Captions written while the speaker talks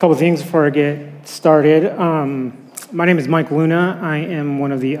Couple things before I get started. My name is Mike Luna. I am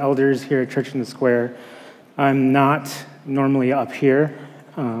one of the elders here at Church in the Square. I'm not normally up here.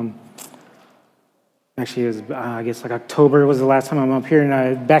 Actually, it was, I guess like October was the last time I'm up here.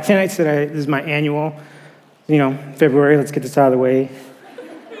 And back then I said this is my annual, February, let's get this out of the way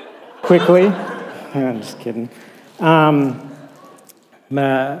quickly. I'm just kidding. I'm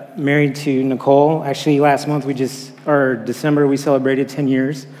married to Nicole. Actually, last month December, we celebrated 10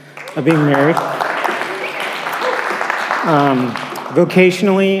 years of being married.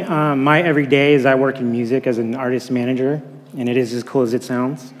 Vocationally, my everyday is I work in music as an artist manager, and it is as cool as it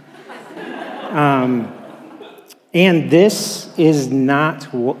sounds. And this is not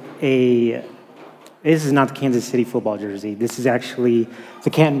the Kansas City football jersey. This is actually the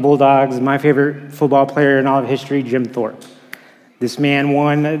Canton Bulldogs, my favorite football player in all of history, Jim Thorpe. This man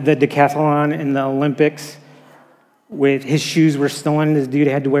won the decathlon in the Olympics. His shoes were stolen. This dude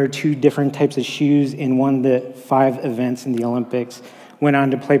had to wear 2 different types of shoes and won the 5 events in the Olympics. Went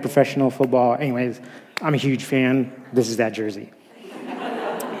on to play professional football. Anyways, I'm a huge fan. This is that jersey.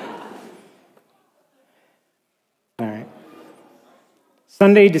 All right.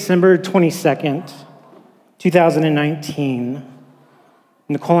 Sunday, December 22nd, 2019,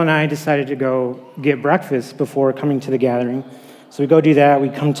 Nicole and I decided to go get breakfast before coming to the gathering. So we go do that, we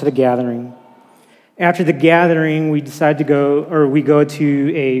come to the gathering. After the gathering, we go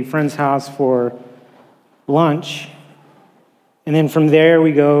to a friend's house for lunch. And then from there,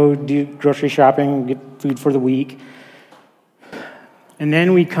 we go do grocery shopping, get food for the week. And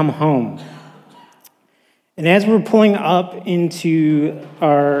then we come home. And as we're pulling up into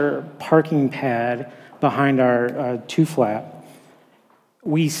our parking pad behind our 2-flat,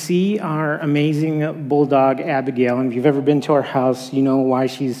 we see our amazing bulldog, Abigail. And if you've ever been to our house, you know why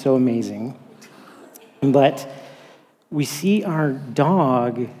she's so amazing. But we see our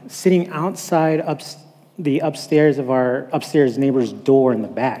dog sitting outside the upstairs of our upstairs neighbor's door in the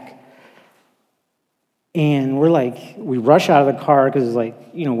back. And we rush out of the car because,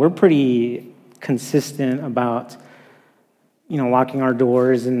 we're pretty consistent about, locking our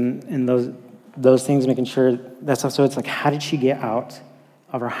doors and those things, making sure that stuff. So it's like, how did she get out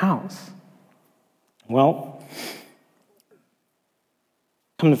of our house? Well,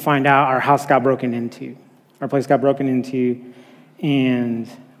 come to find out, our house got broken into. Our place got broken into, and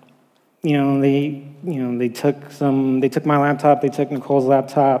they took my laptop, they took Nicole's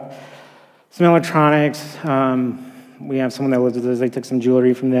laptop, some electronics. We have someone that lives with us. They took some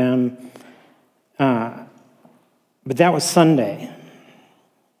jewelry from them. But that was Sunday.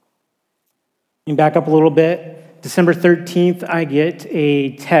 And back up a little bit. December 13th, I get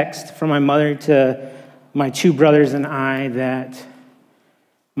a text from my mother to my 2 brothers and I that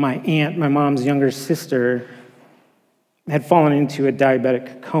my aunt, my mom's younger sister, had fallen into a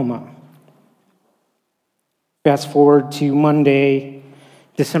diabetic coma. Fast forward to Monday,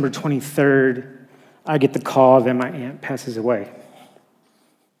 December 23rd, I get the call that my aunt passes away.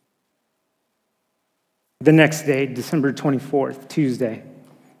 The next day, December 24th, Tuesday,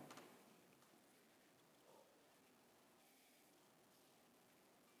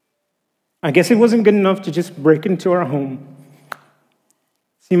 I guess it wasn't good enough to just break into our home.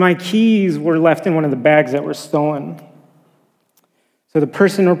 See, my keys were left in one of the bags that were stolen. So the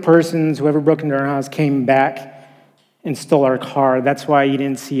person or persons, whoever broke into our house, came back and stole our car. That's why you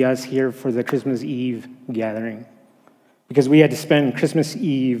didn't see us here for the Christmas Eve gathering, because we had to spend Christmas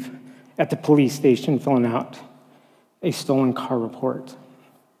Eve at the police station filling out a stolen car report.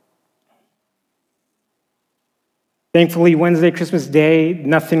 Thankfully, Wednesday, Christmas Day,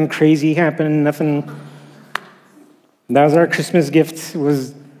 nothing crazy happened, That was our Christmas gift,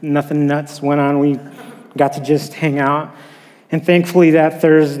 was nothing nuts went on. We got to just hang out. And thankfully, that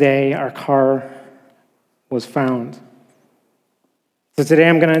Thursday, our car was found. So today,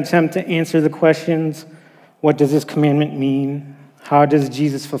 I'm going to attempt to answer the questions: what does this commandment mean? How does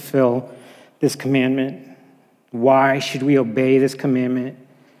Jesus fulfill this commandment? Why should we obey this commandment?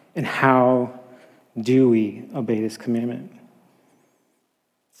 And how do we obey this commandment?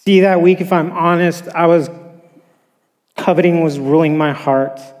 See, that week, if I'm honest, coveting was ruling my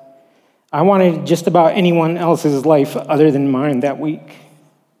heart. I wanted just about anyone else's life other than mine that week.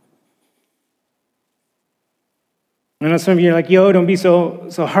 I know some of you are like, don't be so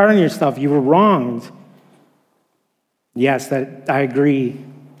hard on yourself. You were wronged. Yes, I agree.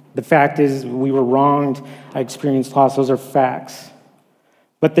 The fact is, we were wronged. I experienced loss. Those are facts.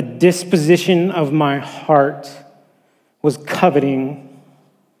 But the disposition of my heart was coveting,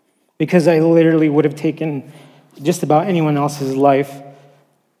 because I literally would have taken just about anyone else's life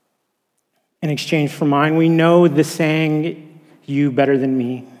in exchange for mine. We know the saying, you better than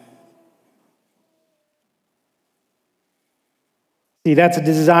me. See, that's a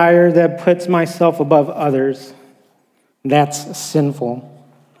desire that puts myself above others. That's sinful.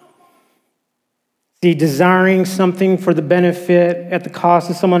 See, desiring something for the benefit at the cost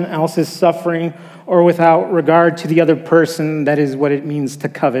of someone else's suffering or without regard to the other person, that is what it means to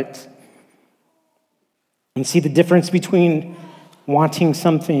covet. And see the difference between wanting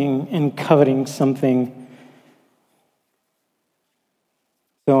something and coveting something.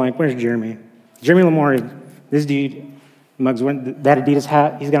 So, like, where's Jeremy? Jeremy Lamore, this dude, Muggs, that Adidas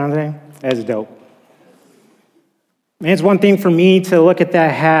hat he's got on today, that's dope. Man, it's one thing for me to look at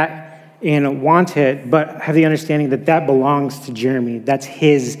that hat and want it, but have the understanding that that belongs to Jeremy. That's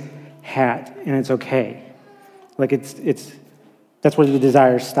his hat, and it's okay. Like, that's where the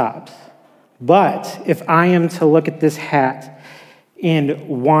desire stops. But if I am to look at this hat and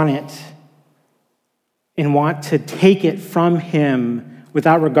want it, and want to take it from him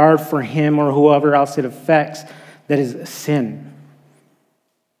without regard for him or whoever else it affects, that is a sin.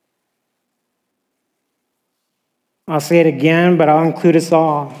 I'll say it again, but I'll include us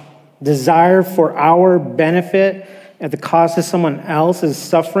all. Desire for our benefit at the cost of someone else's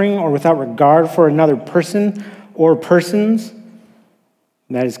suffering or without regard for another person or persons,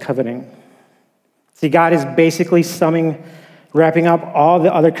 that is coveting. See, God is basically wrapping up all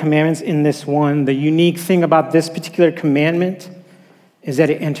the other commandments in this one. The unique thing about this particular commandment is that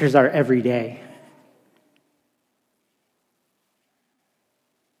it enters our everyday.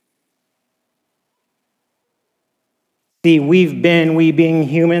 See, we being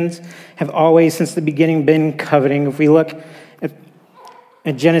humans, have always since the beginning been coveting. If we look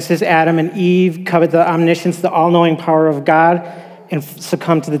at Genesis, Adam and Eve covet the omniscience, the all-knowing power of God, and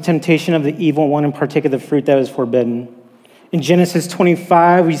succumb to the temptation of the evil one and partake of the fruit that was forbidden. In Genesis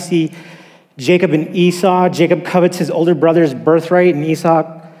 25, we see Jacob and Esau. Jacob covets his older brother's birthright, and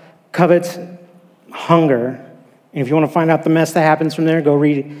Esau covets hunger. And if you want to find out the mess that happens from there, go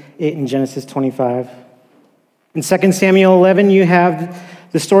read it in Genesis 25. In 2 Samuel 11, you have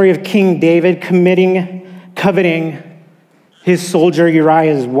the story of King David coveting his soldier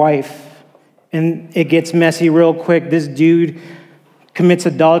Uriah's wife. And it gets messy real quick. This dude commits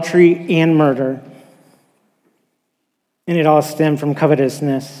adultery and murder. And it all stemmed from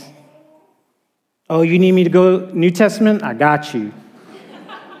covetousness. Oh, you need me to go New Testament? I got you.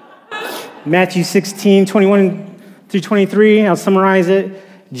 Matthew 16, 21 through 23, I'll summarize it.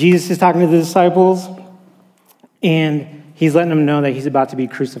 Jesus is talking to the disciples, and he's letting them know that he's about to be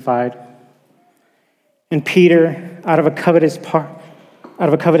crucified. And Peter, out of a covetous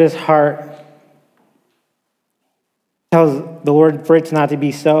heart, tells the Lord for it not to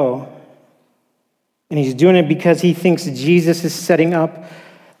be so. And he's doing it because he thinks Jesus is setting up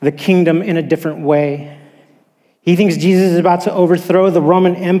the kingdom in a different way. He thinks Jesus is about to overthrow the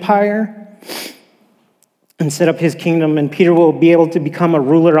Roman Empire and set up his kingdom, and Peter will be able to become a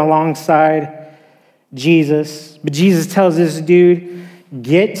ruler alongside Jesus. But Jesus tells this dude,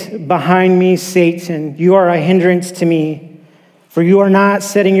 "Get behind me, Satan. You are a hindrance to me, for you are not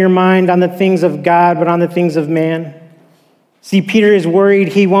setting your mind on the things of God, but on the things of man." See, Peter is worried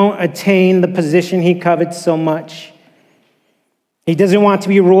he won't attain the position he covets so much. He doesn't want to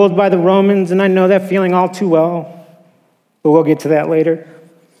be ruled by the Romans, and I know that feeling all too well, but we'll get to that later.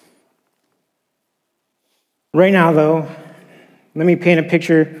 Right now, though, let me paint a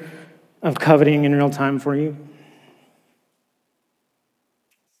picture of coveting in real time for you.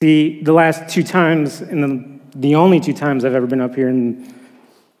 See, the last two times, and the only two times I've ever been up here in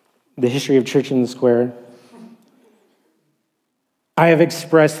the history of Church in the Square, I have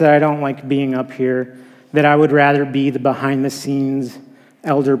expressed that I don't like being up here, that I would rather be the behind-the-scenes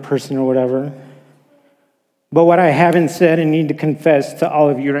elder person or whatever. But what I haven't said and need to confess to all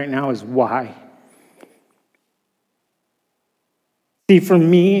of you right now is why. See, for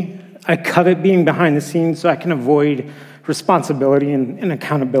me, I covet being behind the scenes so I can avoid responsibility and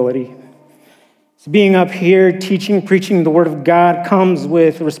accountability. So being up here, teaching, preaching the Word of God comes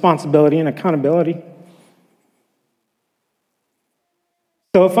with responsibility and accountability.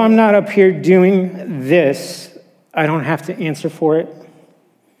 So if I'm not up here doing this, I don't have to answer for it.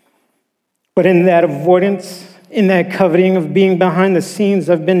 But in that avoidance, in that coveting of being behind the scenes,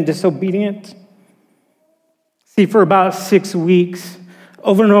 I've been disobedient. See, for about 6 weeks,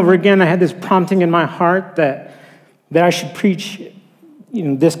 over and over again, I had this prompting in my heart that I should preach,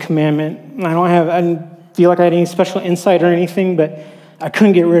 this commandment. I didn't feel like I had any special insight or anything, but I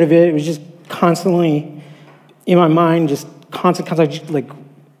couldn't get rid of it. It was just constantly in my mind, just constant, like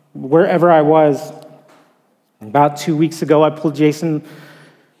wherever I was. About 2 weeks ago, I pulled Jason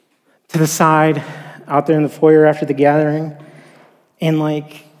to the side out there in the foyer after the gathering, and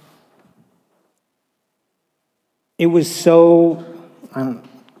it was so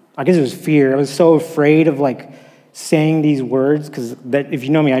I guess it was fear. I was so afraid of saying these words, because that, if you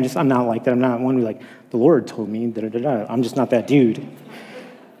know me, I'm not like that. I'm not one who the Lord told me, da-da-da-da. I'm just not that dude.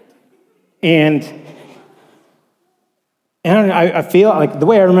 And I feel the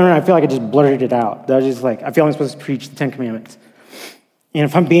way I remember it, I feel like I just blurted it out. I was just I feel I'm supposed to preach the 10 Commandments. And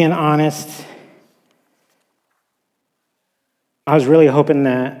if I'm being honest, I was really hoping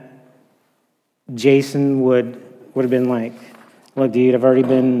that Jason would have been look, dude, I've already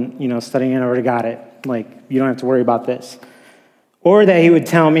been, studying it, I already got it. You don't have to worry about this. Or that he would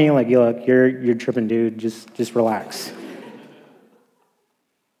tell me, look, you're tripping, dude, just relax.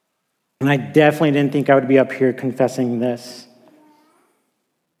 And I definitely didn't think I would be up here confessing this.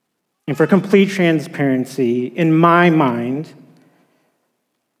 And for complete transparency, in my mind,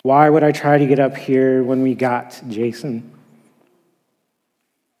 why would I try to get up here when we got Jason?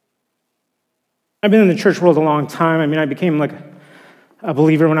 I've been in the church world a long time. I became a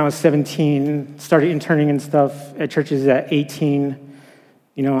believer when I was 17, started interning and stuff at churches at 18.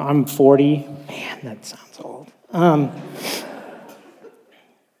 I'm 40. Man, that sounds old.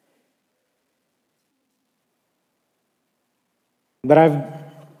 But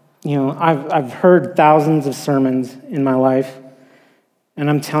I've heard thousands of sermons in my life, and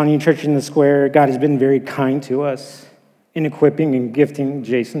I'm telling you, Church in the Square, God has been very kind to us in equipping and gifting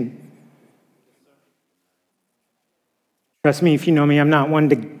Jason. Trust me, if you know me, I'm not one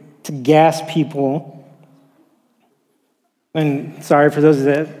to gas people. And sorry for those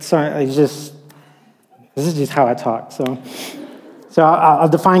this is just how I talk. So I'll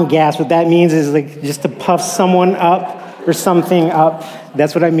define gas. What that means is just to puff someone up or something up.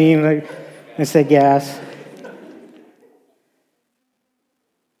 That's what I mean when I say gas.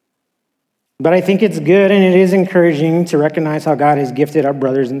 But I think it's good and it is encouraging to recognize how God has gifted our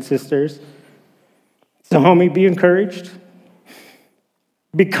brothers and sisters. So homie, be encouraged.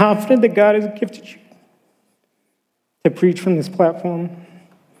 Be confident that God has gifted you to preach from this platform.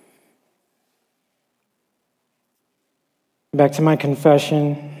 Back to my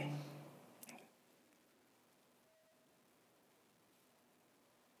confession.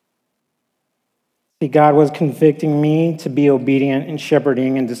 See, God was convicting me to be obedient in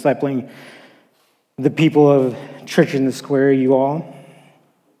shepherding and discipling the people of Church in the Square, you all.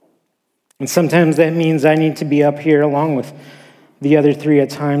 And sometimes that means I need to be up here along with the other three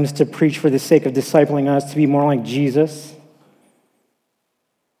at times to preach for the sake of discipling us to be more like Jesus.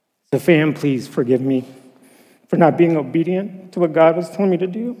 So fam, please forgive me for not being obedient to what God was telling me to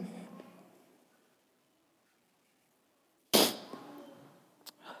do.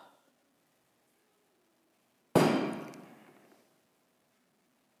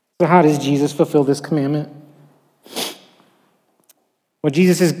 So how does Jesus fulfill this commandment? Well,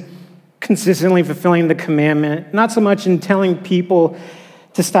 Jesus is consistently fulfilling the commandment, not so much in telling people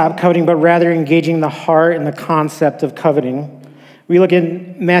to stop coveting, but rather engaging the heart and the concept of coveting. We look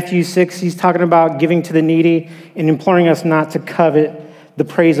at Matthew 6, he's talking about giving to the needy and imploring us not to covet the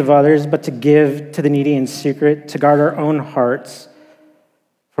praise of others, but to give to the needy in secret, to guard our own hearts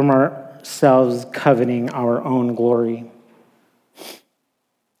from ourselves coveting our own glory.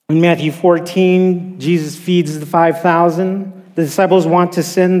 In Matthew 14, Jesus feeds the 5,000. The disciples want to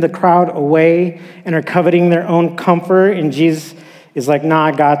send the crowd away and are coveting their own comfort. And Jesus is like, nah,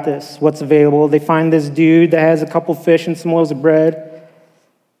 I got this. What's available? They find this dude that has a couple fish and some loaves of bread.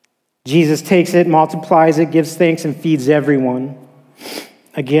 Jesus takes it, multiplies it, gives thanks, and feeds everyone.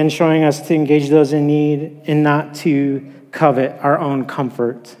 Again, showing us to engage those in need and not to covet our own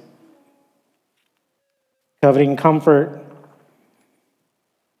comfort. Coveting comfort.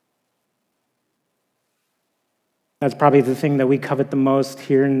 That's probably the thing that we covet the most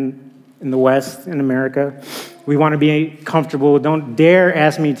here in the West, in America. We want to be comfortable. Don't dare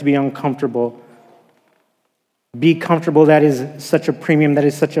ask me to be uncomfortable. Be comfortable. That is such a premium. That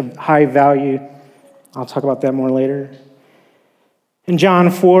is such a high value. I'll talk about that more later. In John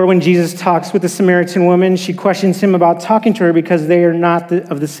 4, when Jesus talks with the Samaritan woman, she questions him about talking to her because they are not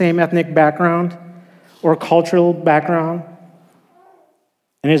of the same ethnic background or cultural background.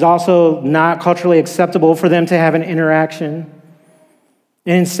 And it's also not culturally acceptable for them to have an interaction.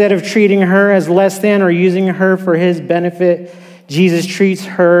 And instead of treating her as less than or using her for his benefit, Jesus treats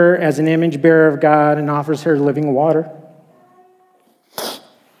her as an image bearer of God and offers her living water.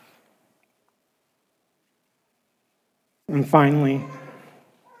 And finally,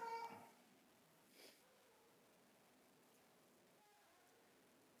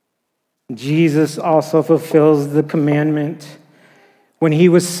 Jesus also fulfills the commandment when he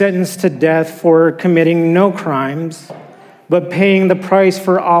was sentenced to death for committing no crimes, but paying the price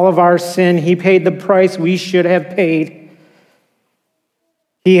for all of our sin. He paid the price we should have paid.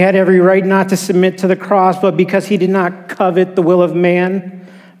 He had every right not to submit to the cross, but because he did not covet the will of man,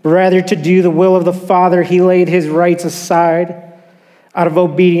 but rather to do the will of the Father, he laid his rights aside out of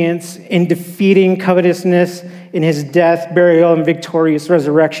obedience in defeating covetousness in his death, burial, and victorious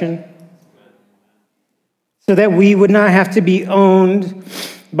resurrection, so that we would not have to be owned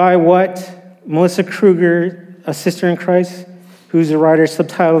by what Melissa Kruger, a sister in Christ, who's a writer,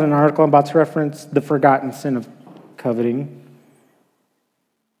 subtitled an article I'm about to reference, The Forgotten Sin of Coveting.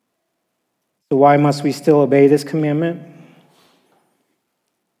 So why must we still obey this commandment?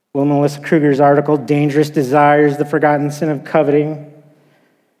 Well, Melissa Kruger's article, Dangerous Desires, The Forgotten Sin of Coveting,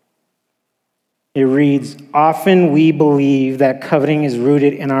 it reads, often we believe that coveting is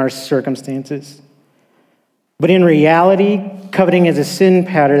rooted in our circumstances. But in reality, coveting is a sin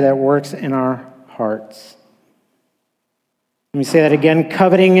pattern that works in our hearts. Let me say that again.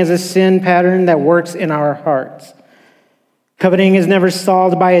 Coveting is a sin pattern that works in our hearts. Coveting is never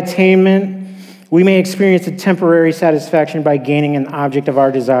solved by attainment. We may experience a temporary satisfaction by gaining an object of our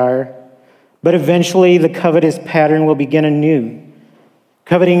desire, but eventually the covetous pattern will begin anew.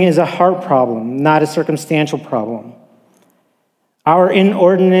 Coveting is a heart problem, not a circumstantial problem. Our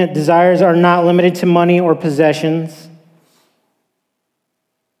inordinate desires are not limited to money or possessions.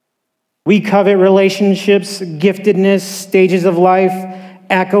 We covet relationships, giftedness, stages of life,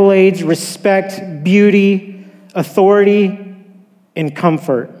 accolades, respect, beauty, authority, and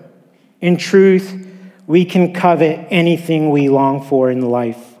comfort. In truth, we can covet anything we long for in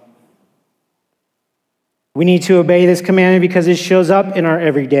life. We need to obey this commandment because it shows up in our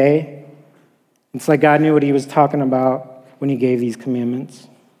everyday. It's like God knew what he was talking about when he gave these commandments.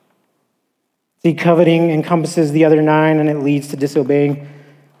 See, coveting encompasses the other 9, and it leads to disobeying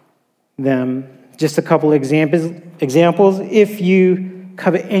them. Just a couple examples. If you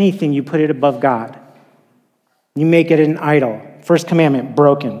covet anything, you put it above God. You make it an idol. First commandment,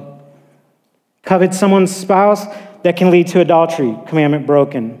 broken. Covet someone's spouse, that can lead to adultery. Commandment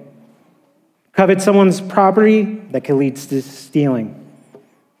broken. Covet someone's property, that can lead to stealing.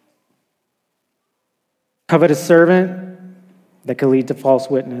 Covet a servant, that could lead to false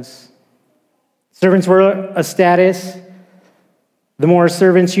witness. Servants were a status. The more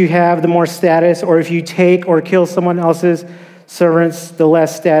servants you have, the more status. Or if you take or kill someone else's servants, the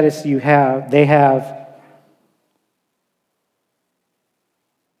less status they have.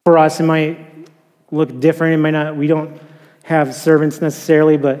 For us, it might look different. It might not. We don't have servants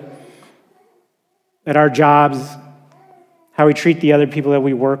necessarily, but at our jobs, how we treat the other people that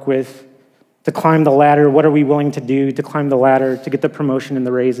we work with, to climb the ladder, what are we willing to do to climb the ladder, to get the promotion and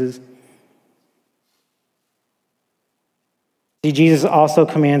the raises? See, Jesus also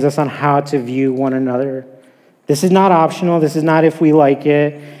commands us on how to view one another. This is not optional. This is not if we like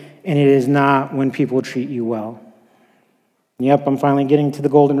it, and it is not when people treat you well. Yep, I'm finally getting to the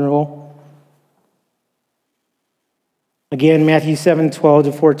golden rule. Again, Matthew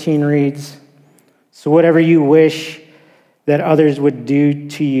 7:12-14 reads, so whatever you wish that others would do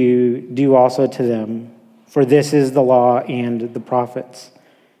to you, do also to them. For this is the law and the prophets.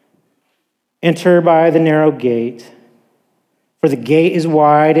 Enter by the narrow gate. For the gate is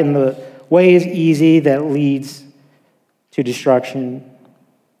wide and the way is easy that leads to destruction.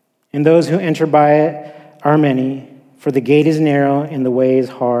 And those who enter by it are many. For the gate is narrow and the way is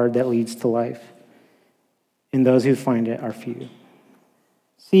hard that leads to life. And those who find it are few.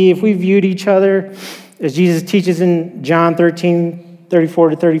 See, if we viewed each other, as Jesus teaches in John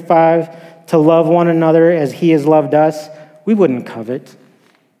 13:34-35, to love one another as he has loved us, we wouldn't covet.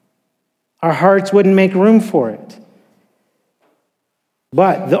 Our hearts wouldn't make room for it.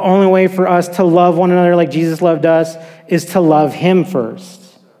 But the only way for us to love one another like Jesus loved us is to love him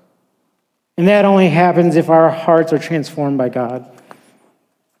first. And that only happens if our hearts are transformed by God.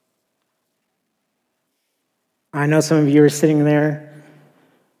 I know some of you are sitting there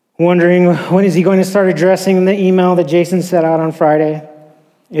wondering, when is he going to start addressing the email that Jason sent out on Friday?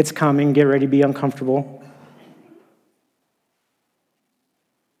 It's coming. Get ready to be uncomfortable.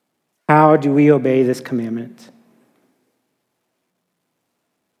 How do we obey this commandment?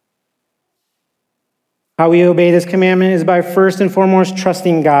 How we obey this commandment is by first and foremost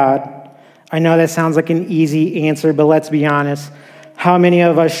trusting God. I know that sounds like an easy answer, but let's be honest. How many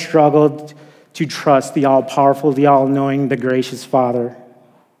of us struggled to trust the all-powerful, the all-knowing, the gracious Father,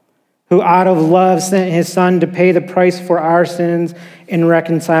 who out of love sent his Son to pay the price for our sins in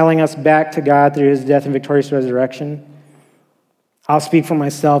reconciling us back to God through his death and victorious resurrection? I'll speak for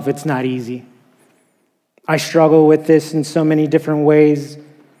myself. It's not easy. I struggle with this in so many different ways.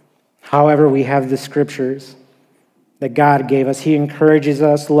 However, we have the scriptures that God gave us. He encourages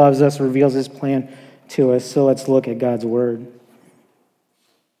us, loves us, reveals his plan to us. So let's look at God's word.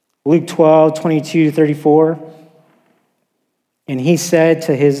 Luke 12:22-34. And he said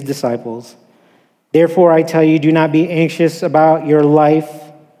to his disciples, "Therefore I tell you, do not be anxious about your life,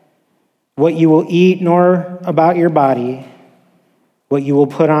 what you will eat, nor about your body, what you will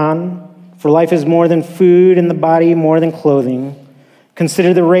put on. For life is more than food, and the body more than clothing.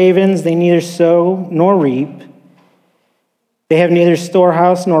 Consider the ravens, they neither sow nor reap. They have neither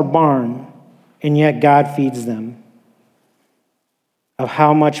storehouse nor barn, and yet God feeds them. Of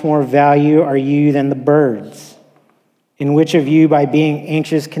how much more value are you than the birds? And which of you, by being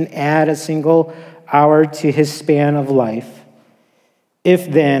anxious, can add a single hour to his span of life?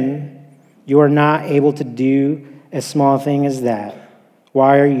 If then you are not able to do a small thing as that,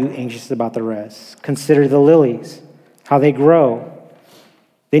 why are you anxious about the rest? Consider the lilies, how they grow.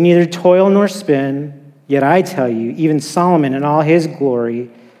 They neither toil nor spin, yet I tell you, even Solomon in all his glory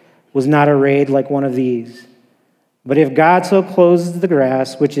was not arrayed like one of these. But if God so clothes the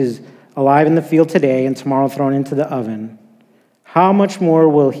grass, which is alive in the field today and tomorrow thrown into the oven, how much more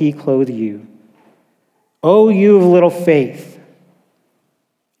will he clothe you? O you of little faith,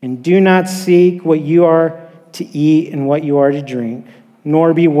 and do not seek what you are to eat and what you are to drink,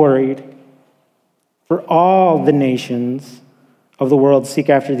 nor be worried. For all the nations of the world seek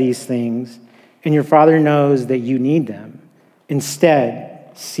after these things, and your Father knows that you need them. Instead,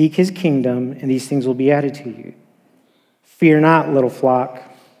 seek his kingdom, and these things will be added to you. Fear not, little flock,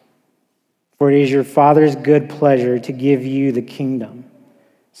 for it is your Father's good pleasure to give you the kingdom.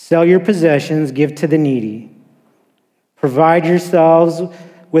 Sell your possessions, give to the needy. Provide yourselves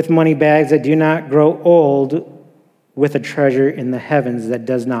with money bags that do not grow old, with a treasure in the heavens that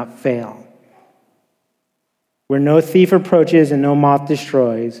does not fail, where no thief approaches and no moth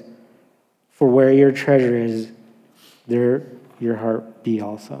destroys. For where your treasure is, there your heart be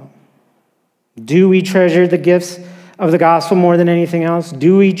also." Do we treasure the gifts of the gospel more than anything else?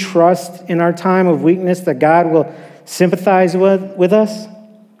 Do we trust in our time of weakness that God will sympathize with us?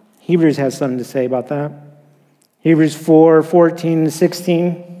 Hebrews has something to say about that. Hebrews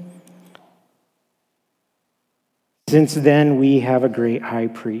 4:14-16. Since then we have a great high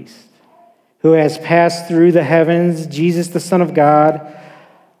priest who has passed through the heavens, Jesus, the Son of God.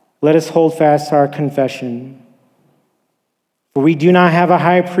 Let us hold fast to our confession. For we do not have a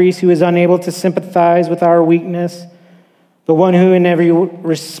high priest who is unable to sympathize with our weakness, but one who in every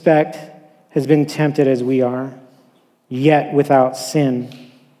respect has been tempted as we are, yet without sin.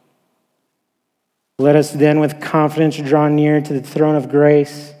 Let us then with confidence draw near to the throne of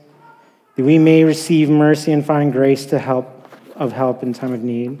grace, that we may receive mercy and find grace to help in time of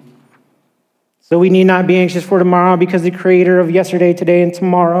need. So we need not be anxious for tomorrow, because the creator of yesterday, today, and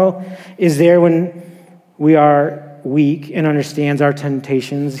tomorrow is there when we are weak and understands our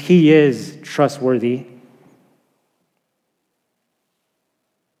temptations. He is trustworthy.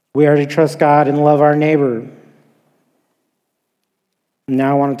 We are to trust God and love our neighbor.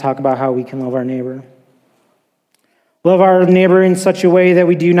 Now I want to talk about how we can love our neighbor. Love our neighbor in such a way that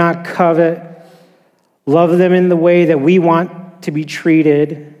we do not covet. Love them in the way that we want to be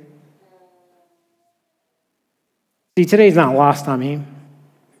treated. See, today's not lost on me.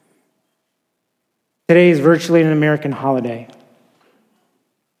 Today is virtually an American holiday.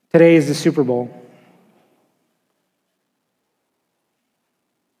 Today is the Super Bowl.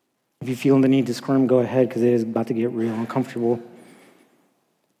 If you feel the need to squirm, go ahead, because it is about to get real uncomfortable.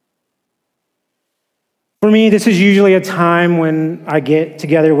 For me, this is usually a time when I get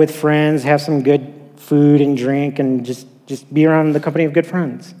together with friends, have some good food and drink, and just be around the company of good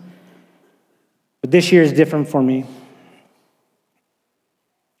friends. But this year is different for me.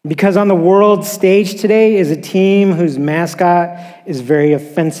 Because on the world stage today is a team whose mascot is very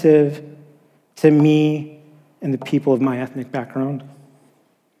offensive to me and the people of my ethnic background.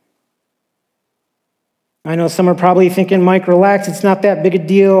 I know some are probably thinking, Mike, relax, it's not that big a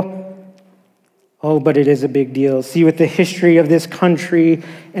deal. Oh, but it is a big deal. See, with the history of this country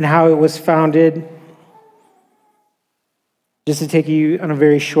and how it was founded, just to take you on a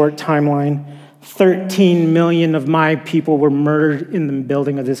very short timeline, 13 million of my people were murdered in the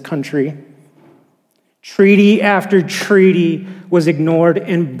building of this country. Treaty after treaty was ignored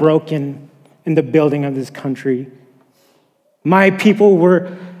and broken in the building of this country. My people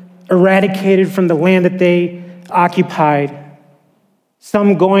were eradicated from the land that they occupied.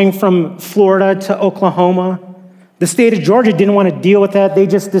 Some going from Florida to Oklahoma. The state of Georgia didn't want to deal with that. They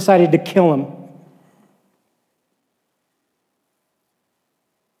just decided to kill them.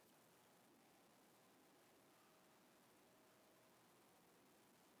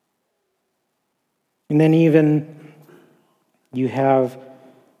 And then even you have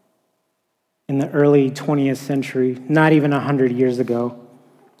in the early 20th century, not even 100 years ago,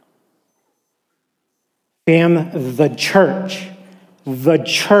 Fam, the church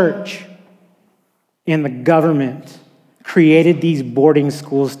and the government created these boarding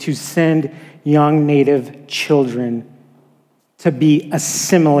schools to send young Native children to be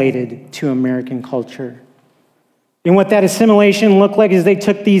assimilated to American culture. And what that assimilation looked like is they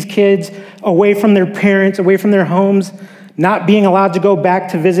took these kids away from their parents, away from their homes, not being allowed to go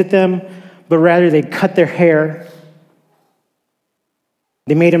back to visit them, but rather they cut their hair.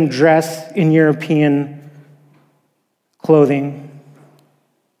 They made them dress in European clothing.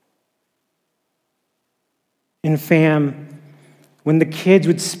 And fam, when the kids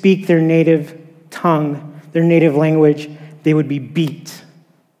would speak their native tongue, their native language, they would be beat.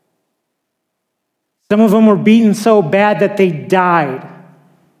 Some of them were beaten so bad that they died.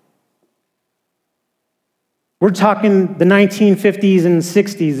 We're talking the 1950s and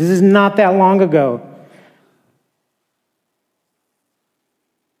 60s. This is not that long ago.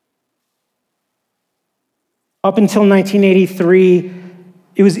 Up until 1983,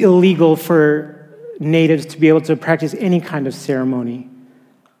 it was illegal for Natives to be able to practice any kind of ceremony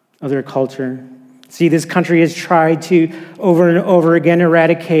of their culture. See, this country has tried to, over and over again,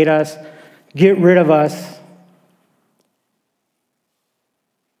 eradicate us, get rid of us.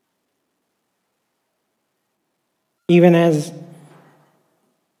 Even as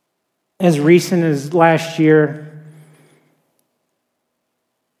recent as last year,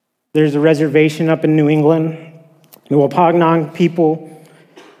 there's a reservation up in New England, the Wampanoag people.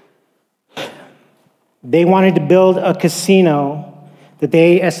 They wanted to build a casino that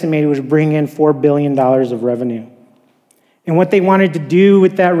they estimated would bring in $4 billion of revenue. And what they wanted to do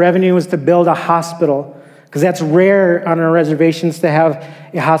with that revenue was to build a hospital, because that's rare on our reservations to have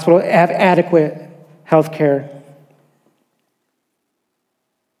a hospital, have adequate health care.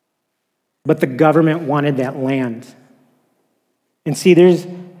 But the government wanted that land. And see,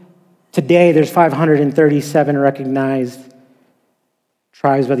 today there's 537 recognized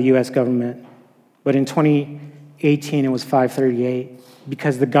tribes by the U.S. government. But in 2018, it was 538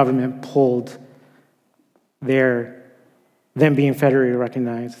 because the government pulled them being federally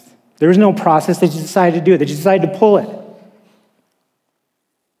recognized. There was no process. They just decided to do it. They just decided to pull it.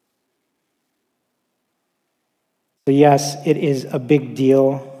 So yes, it is a big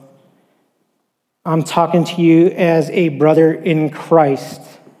deal. I'm talking to you as a brother in Christ.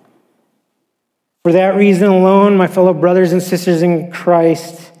 For that reason alone, my fellow brothers and sisters in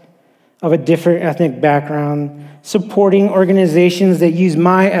Christ of a different ethnic background, supporting organizations that use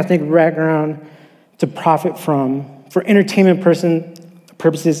my ethnic background to profit from, for entertainment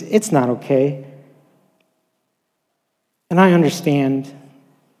purposes, it's not okay. And I understand.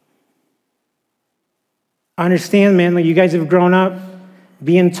 I understand, man, like you guys have grown up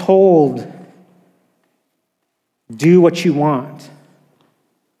being told, do what you want,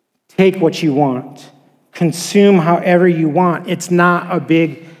 take what you want, consume however you want. It's not a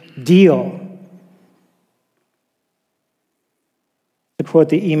big deal. To quote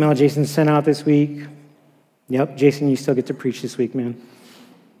the email Jason sent out this week, yep, Jason, you still get to preach this week, man.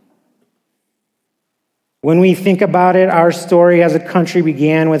 When we think about it, our story as a country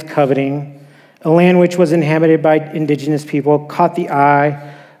began with coveting. A land which was inhabited by indigenous people caught the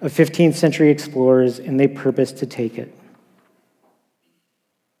eye of 15th century explorers, and they purposed to take it.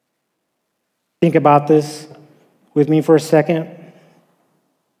 Think about this with me for a second.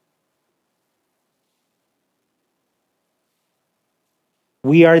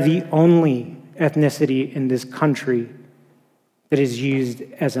 We are the only ethnicity in this country that is used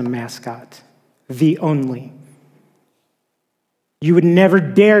as a mascot. The only. You would never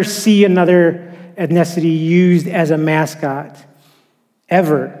dare see another ethnicity used as a mascot,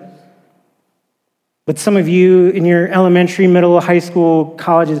 ever. But some of you in your elementary, middle, high school,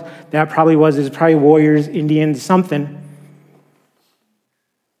 colleges, that probably is probably Warriors, Indians, something.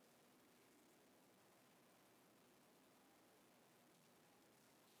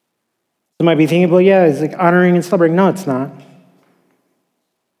 You might be thinking, well, yeah, it's like honoring and celebrating. No, it's not.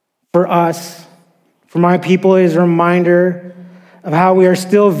 For us, for my people, it is a reminder of how we are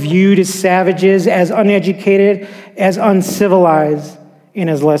still viewed as savages, as uneducated, as uncivilized,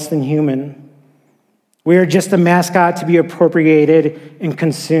 and as less than human. We are just a mascot to be appropriated and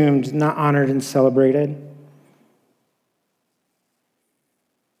consumed, not honored and celebrated.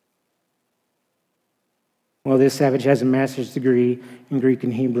 Well, this savage has a master's degree in Greek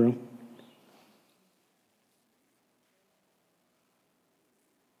and Hebrew.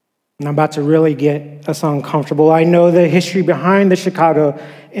 And I'm about to really get us uncomfortable. I know the history behind the Chicago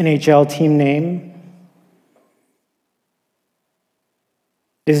NHL team name.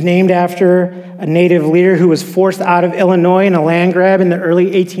 It is named after a native leader who was forced out of Illinois in a land grab in the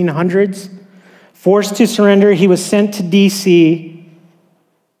early 1800s. Forced to surrender, he was sent to D.C.,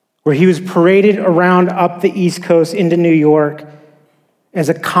 where he was paraded around up the East Coast into New York as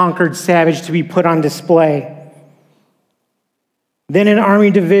a conquered savage to be put on display. Then an army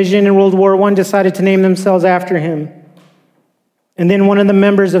division in World War I decided to name themselves after him. And then one of the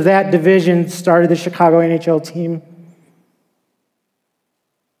members of that division started the Chicago NHL team.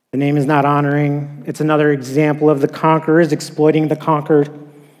 The name is not honoring. It's another example of the conquerors exploiting the conquered.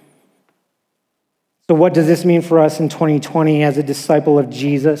 So what does this mean for us in 2020 as a disciple of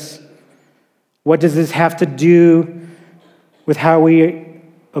Jesus? What does this have to do with how we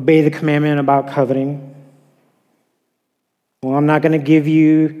obey the commandment about coveting? Well, I'm not going to give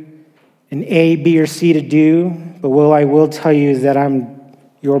you an A, B, or C to do, but what I will tell you is that I'm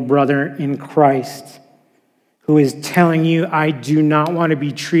your brother in Christ who is telling you I do not want to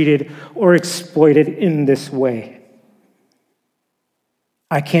be treated or exploited in this way.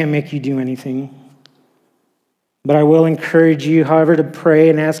 I can't make you do anything. But I will encourage you, however, to pray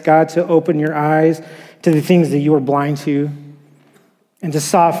and ask God to open your eyes to the things that you are blind to and to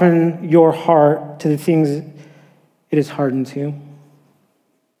soften your heart to the things it is hardened to.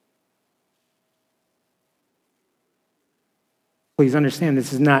 Please understand,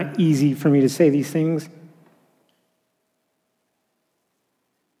 this is not easy for me to say these things.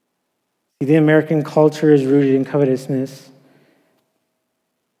 The American culture is rooted in covetousness.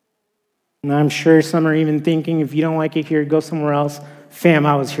 And I'm sure some are even thinking, if you don't like it here, go somewhere else. Fam,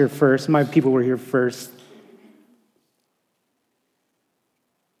 I was here first. My people were here first.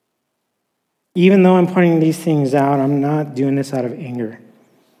 Even though I'm pointing these things out, I'm not doing this out of anger.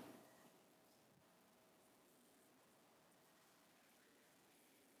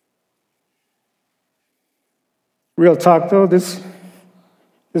 Real talk, though, this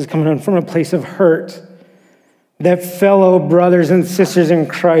is coming from a place of hurt. That fellow brothers and sisters in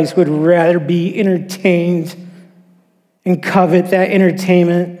Christ would rather be entertained and covet that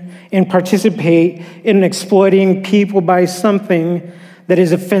entertainment and participate in exploiting people by something that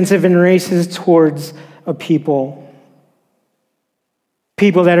is offensive and racist towards a people.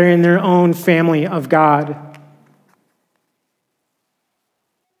 People that are in their own family of God.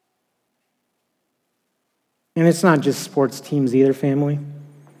 And it's not just sports teams either, family.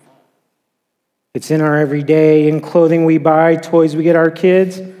 It's in our everyday, in clothing we buy, toys we get our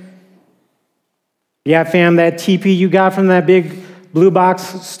kids. Yeah, fam, that TP you got from that big blue box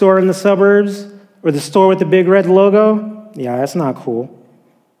store in the suburbs, or the store with the big red logo, yeah, that's not cool.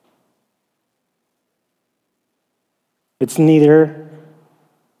 It's neither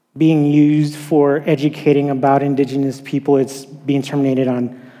being used for educating about indigenous people, it's being terminated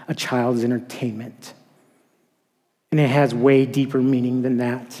on a child's entertainment. And it has way deeper meaning than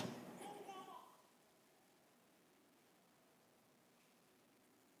that.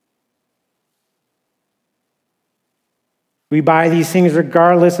 We buy these things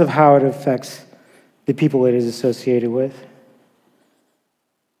regardless of how it affects the people it is associated with.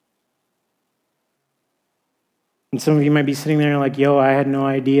 And some of you might be sitting there like, yo, I had no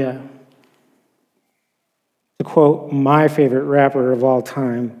idea. To quote my favorite rapper of all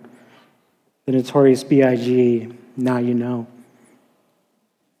time, the Notorious B.I.G., now you know.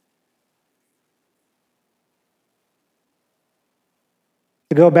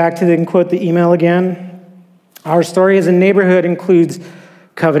 To go back to and quote the email again, our story as a neighborhood includes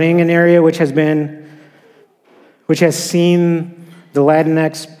coveting, an area which has seen the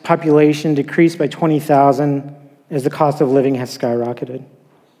Latinx population decrease by 20,000 as the cost of living has skyrocketed.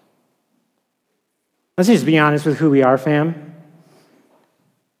 Let's just be honest with who we are, fam.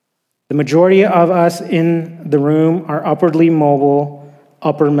 The majority of us in the room are upwardly mobile,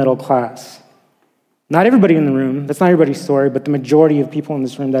 upper middle class. Not everybody in the room, that's not everybody's story, but the majority of people in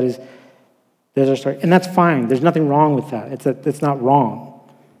this room, there's our story. And that's fine. There's nothing wrong with that. It's not wrong.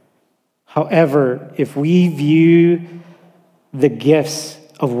 However, if we view the gifts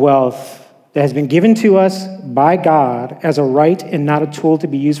of wealth that has been given to us by God as a right and not a tool to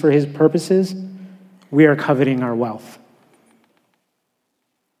be used for his purposes, we are coveting our wealth.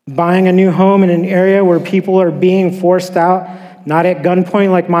 Buying a new home in an area where people are being forced out, not at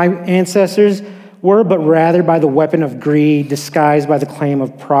gunpoint like my ancestors were, but rather by the weapon of greed disguised by the claim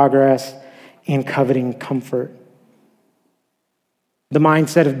of progress and coveting comfort. The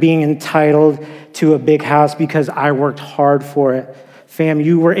mindset of being entitled to a big house because I worked hard for it. Fam,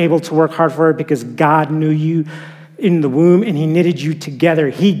 you were able to work hard for it because God knew you in the womb and he knitted you together.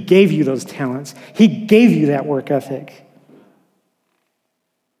 He gave you those talents. He gave you that work ethic.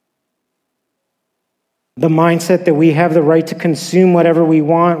 The mindset that we have the right to consume whatever we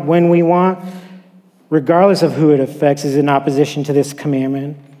want, when we want, regardless of who it affects, is in opposition to this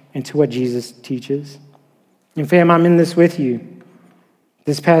commandment and to what Jesus teaches. And fam, I'm in this with you.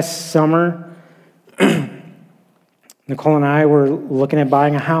 This past summer, Nicole and I were looking at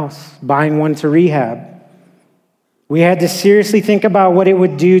buying a house, buying one to rehab. We had to seriously think about what it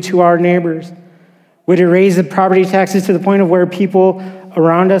would do to our neighbors. Would it raise the property taxes to the point of where people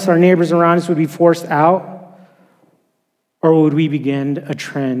around us, our neighbors around us, would be forced out? Or would we begin a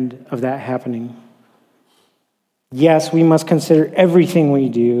trend of that happening? Yes, we must consider everything we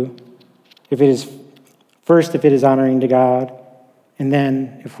do if it is honoring to God, and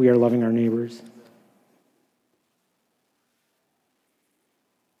then if we are loving our neighbors.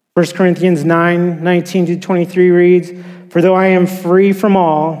 1 Corinthians 9:19-23 reads, "For though I am free from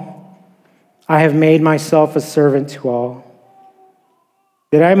all, I have made myself a servant to all,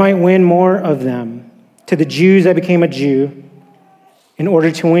 that I might win more of them. To the Jews I became a Jew, in order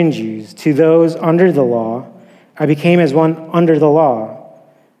to win Jews. To those under the law, I became as one under the law,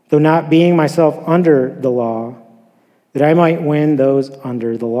 though not being myself under the law, that I might win those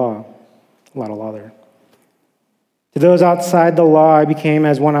under the law." A lot of law there. "To those outside the law, I became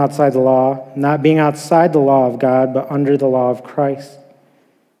as one outside the law, not being outside the law of God, but under the law of Christ,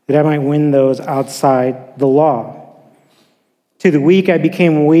 that I might win those outside the law. To the weak, I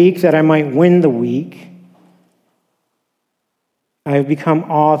became weak, that I might win the weak. I have become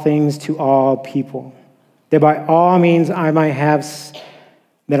all things to all people, that by all means I might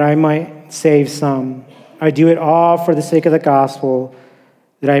save some. I do it all for the sake of the gospel,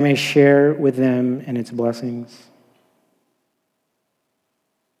 that I may share with them in its blessings."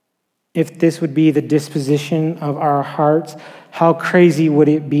 If this would be the disposition of our hearts, how crazy would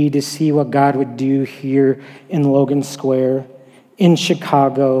it be to see what God would do here in Logan Square, in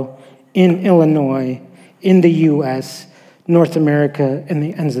Chicago, in Illinois, in the U.S., North America, and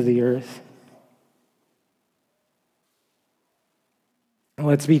the ends of the earth?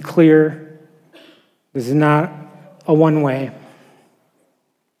 Let's be clear, this is not a one-way.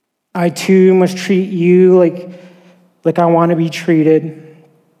 I too must treat you like I want to be treated.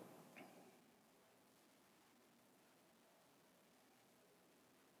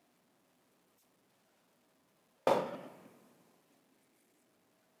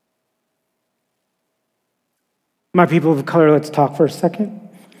 My people of color, let's talk for a second.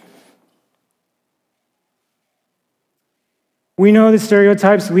 We know the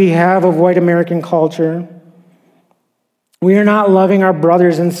stereotypes we have of white American culture. We are not loving our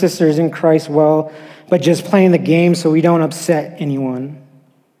brothers and sisters in Christ well, but just playing the game so we don't upset anyone.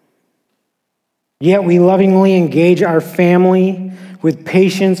 Yet we lovingly engage our family with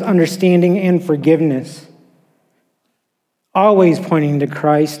patience, understanding, and forgiveness. Always pointing to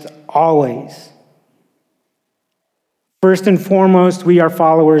Christ, always. First and foremost, we are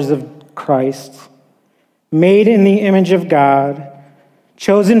followers of Christ, made in the image of God,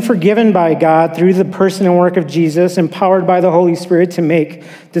 chosen, forgiven by God through the person and work of Jesus, empowered by the Holy Spirit to make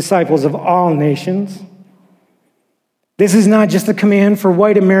disciples of all nations. This is not just a command for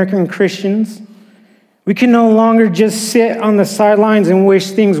white American Christians. We can no longer just sit on the sidelines and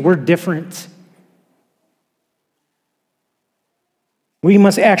wish things were different. We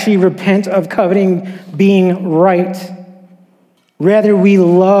must actually repent of coveting being right. Rather, we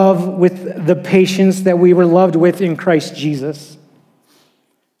love with the patience that we were loved with in Christ Jesus.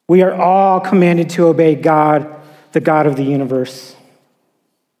 We are all commanded to obey God, the God of the universe.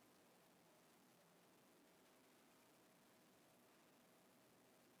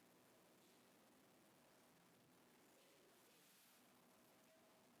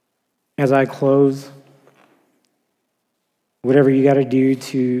 As I close, whatever you got to do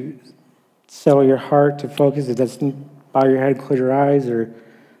to settle your heart, to focus, it doesn't bow your head, close your eyes, or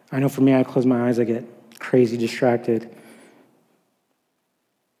I know for me, I close my eyes, I get crazy distracted.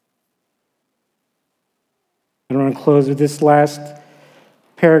 I want to close with this last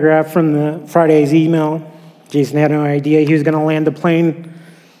paragraph from the Friday's email. Jason had no idea he was going to land the plane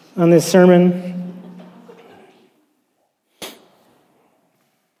on this sermon.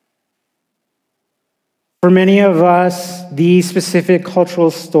 For many of us, these specific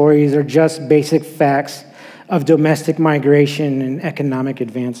cultural stories are just basic facts of domestic migration and economic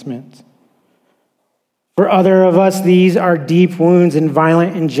advancement. For other of us, these are deep wounds and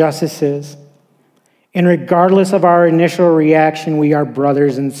violent injustices. And regardless of our initial reaction, we are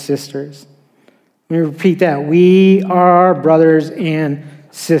brothers and sisters. Let me repeat that. We are brothers and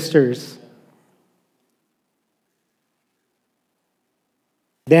sisters.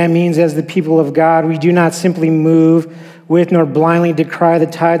 That means, as the people of God, we do not simply move with nor blindly decry the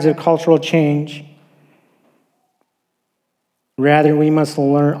tides of cultural change. Rather, we must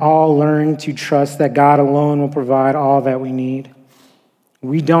all learn to trust that God alone will provide all that we need.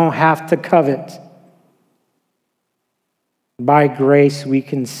 We don't have to covet. By grace, we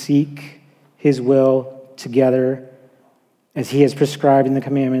can seek his will together as he has prescribed in the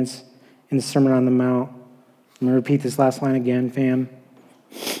commandments in the Sermon on the Mount. I'm going to repeat this last line again, fam.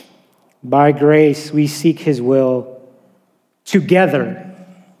 By grace, we seek his will together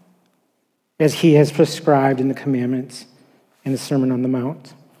as he has prescribed in the commandments in the Sermon on the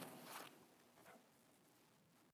Mount.